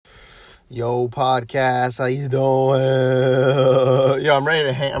Yo, podcast, how you doing? Yo, I'm ready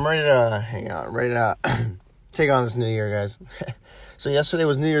to hang out. I'm ready to take on this new year, guys. So yesterday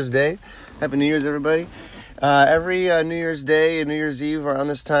was New Year's Day. Happy New Year's, everybody. Every New Year's Day and New Year's Eve around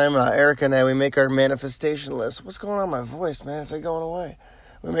this time, Erica and I, we make our manifestation list. What's going on with my voice, man? It's like going away.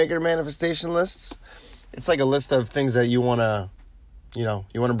 We make our manifestation lists. It's like a list of things that you want to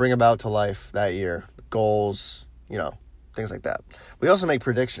bring about to life that year. Goals, things like that. We also make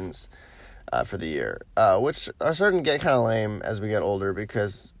predictions for the year, which are starting to get kind of lame as we get older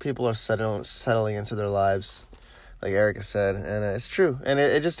because people are settling into their lives, like Erica said, and it's true. And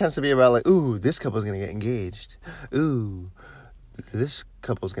it just tends to be about like, ooh, this couple's going to get engaged. Ooh, this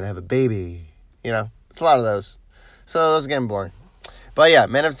couple's going to have a baby. It's a lot of those. So those are getting boring. But yeah,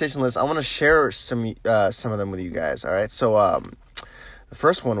 manifestation list. I want to share some of them with you guys, all right? So the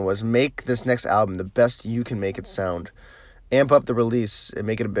first one was make this next album the best you can make it sound. Amp up the release and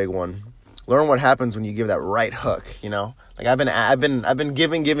make it a big one. Learn what happens when you give that right hook, Like I've been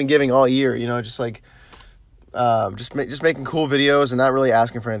giving all year, just making cool videos and not really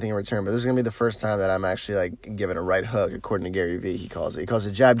asking for anything in return. But this is gonna be the first time that I'm actually like giving a right hook, according to Gary Vee. He calls it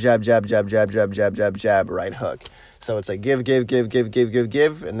jab, jab, jab, jab, jab, jab, jab, jab, jab, right hook. So it's like give,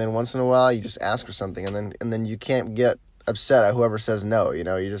 and then once in a while you just ask for something, and then you can't get upset at whoever says no. You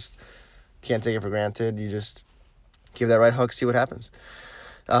just can't take it for granted. You just give that right hook, see what happens.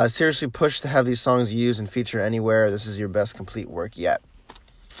 Seriously push to have these songs used and feature anywhere. This is your best complete work yet.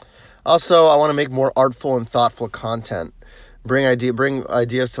 Also, I want to make more artful and thoughtful content. Bring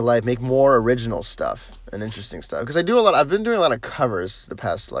ideas to life. Make more original stuff and interesting stuff. Because I've been doing a lot of covers the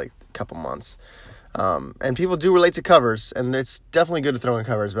past couple months. And people do relate to covers, and it's definitely good to throw in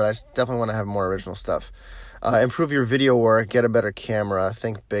covers, but I definitely want to have more original stuff. Improve your video work. Get a better camera.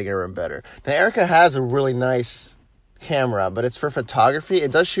 Think bigger and better. Now, Erica has a really nice camera, but it's for photography.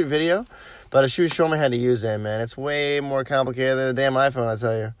 It does shoot video, but she was showing me how to use it, man. It's way more complicated than a damn iPhone, I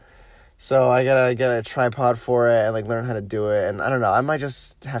tell you. So I gotta get a tripod for it and learn how to do it. And I don't know, I might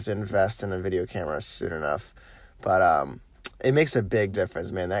just have to invest in a video camera soon enough. But it makes a big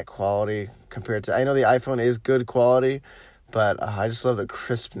difference, man. That quality compared to, I know the iPhone is good quality, but I just love the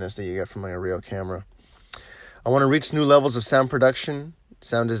crispness that you get from a real camera. I want to reach new levels of sound production,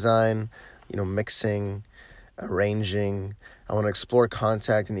 sound design, mixing, arranging. I want to explore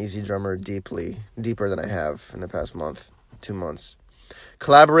Kontakt and EZdrummer deeper than I have in the past 2 months.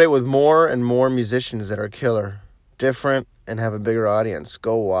 Collaborate with more and more musicians that are killer, different, and have a bigger audience.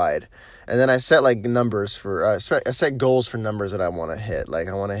 Go wide. And then I set numbers for, I set goals for numbers that I want to hit.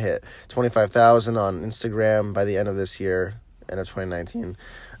 I want to hit 25,000 on Instagram by the end of this year, end of 2019.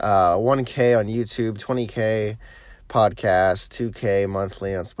 1K on YouTube, 20K podcast, 2K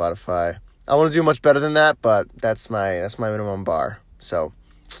monthly on Spotify. I want to do much better than that, but that's my minimum bar. So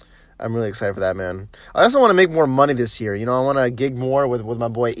I'm really excited for that, man. I also want to make more money this year. I want to gig more with my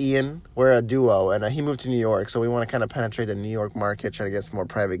boy Ian. We're a duo, and he moved to New York, so we want to kind of penetrate the New York market, try to get some more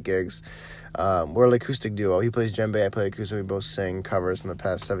private gigs. We're an acoustic duo. He plays djembe, I play acoustic. We both sing covers in the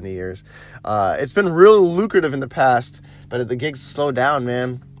past 70 years. It's been real lucrative in the past, but the gigs slow down,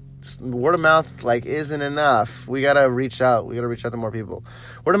 man. Word of mouth isn't enough. We gotta reach out. To more people.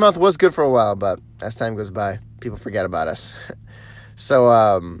 Word of mouth was good for a while, but as time goes by, people forget about us. So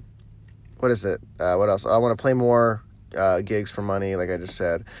what is it? What else? I want to play more gigs for money, like I just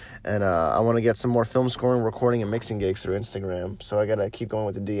said, and I want to get some more film scoring, recording, and mixing gigs through Instagram. So I gotta keep going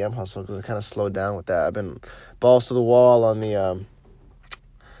with the DM hustle because I kind of slowed down with that. I've been balls to the wall on the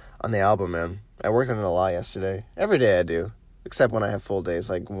album, man. I worked on it a lot yesterday. Every day I do. Except when I have full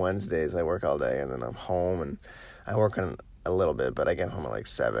days, like Wednesdays, I work all day, and then I'm home, and I work on a little bit, but I get home at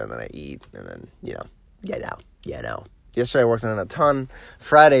 7, and I eat, and then, Yesterday I worked on it a ton.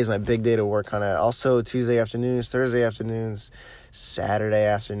 Friday is my big day to work on it. Also, Tuesday afternoons, Thursday afternoons, Saturday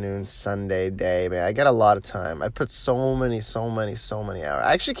afternoons, Sunday day, man. I got a lot of time. I put so many hours.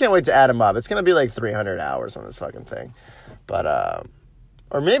 I actually can't wait to add them up. It's going to be 300 hours on this fucking thing. But,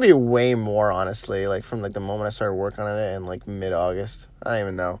 or maybe way more, honestly, from the moment I started working on it in mid-August. I don't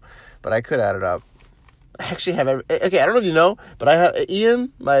even know, but I could add it up. I actually have okay, I don't know if you know, but I have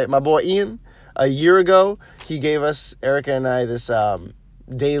Ian, my boy Ian, a year ago, he gave us, Erica and I, this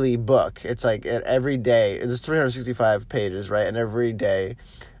daily book. It's every day, there's 365 pages, right? And every day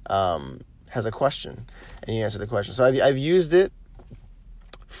has a question, and you answer the question. So I've used it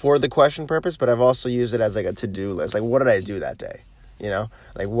for the question purpose, but I've also used it as a to-do list. What did I do that day?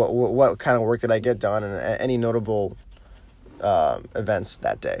 What kind of work did I get done, and any notable events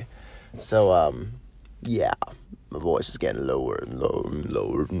that day. So, yeah, my voice is getting lower and lower and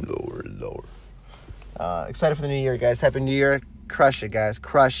lower and lower and lower. Excited for the new year, guys. Happy New Year. Crush it, guys.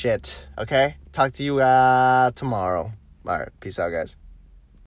 Crush it. Okay? Talk to you tomorrow. All right. Peace out, guys.